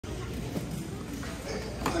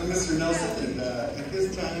I'm Mr. Nelson, and at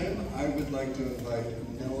this time, I would like to invite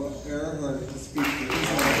Noah Earhart to speak to his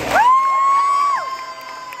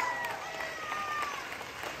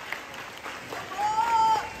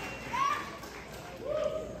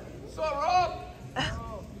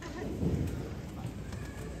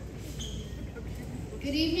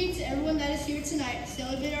Good evening to everyone that is here tonight to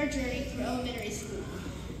celebrate our journey through elementary school.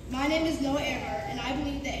 My name is Noah Earhart, and I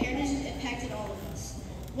believe that Heritage has impacted all of us.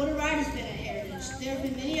 What a ride has been at Heritage. There have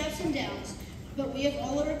been many ups and downs, but we have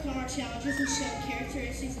all overcome our challenges and shown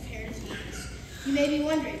characteristics of Heritage Eagles. You may be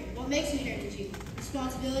wondering, what makes a Heritage Eagle?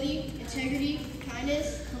 Responsibility, integrity,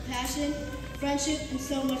 kindness, compassion, friendship, and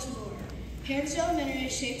so much more. Heritage Elementary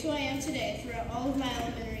has shaped who I am today throughout all of my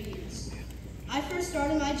elementary years. I first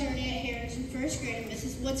started my journey at Heritage in first grade in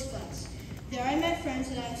Mrs. Wood's class. There I met friends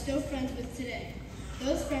that I am still friends with today.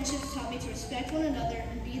 Those friendships taught me to respect one another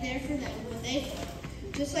and be there for them when they fell,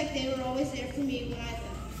 just like they were always there for me when I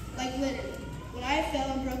fell. Like literally, when I fell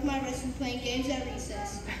and broke my wrist from playing games at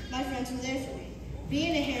recess, my friends were there for me.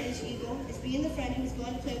 Being a Heritage Eagle is being the friend who is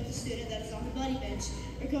going to play with the student that is on the buddy bench,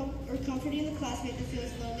 or comforting the classmate that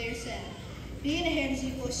feels lonely or sad. Being a Heritage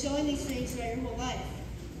Eagle is showing these things throughout your whole life.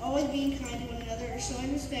 Always being kind to one another or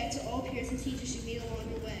showing respect to all peers and teachers you meet along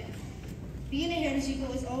your way. Being a Heritage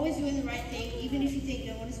Eagle is always doing the right thing, even if you think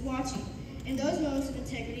no one is watching. In those moments of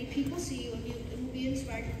integrity, people see you and you will be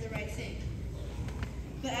inspired to do the right thing.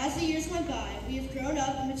 But as the years went by, we have grown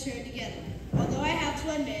up and matured together. Although I have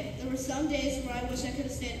to admit, there were some days where I wish I could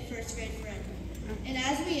have stayed in first grade forever. And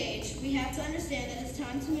as we age, we have to understand that it's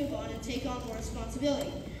time to move on and take on more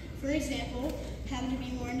responsibility. For example, having to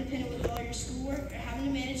be more independent with all your schoolwork or having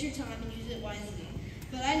to manage your time and use it wisely.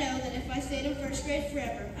 But I know that if I stayed in first grade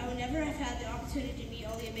forever, I would never have had the opportunity to meet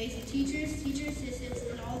all the amazing teachers, teacher assistants,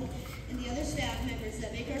 and the other staff members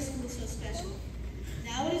that make our school so special.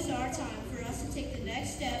 Now it is our time for us to take the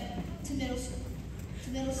next step to middle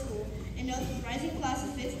school and know that the rising class of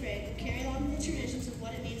 5th grade will carry on the traditions of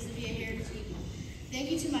what it means to be a Heritage Eagle.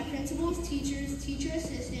 Thank you to my principals, teachers, teacher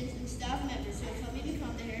assistants, and staff members who have helped me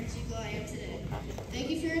become the Heritage Eagle I am today. Thank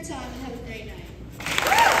you for your time and have a great night.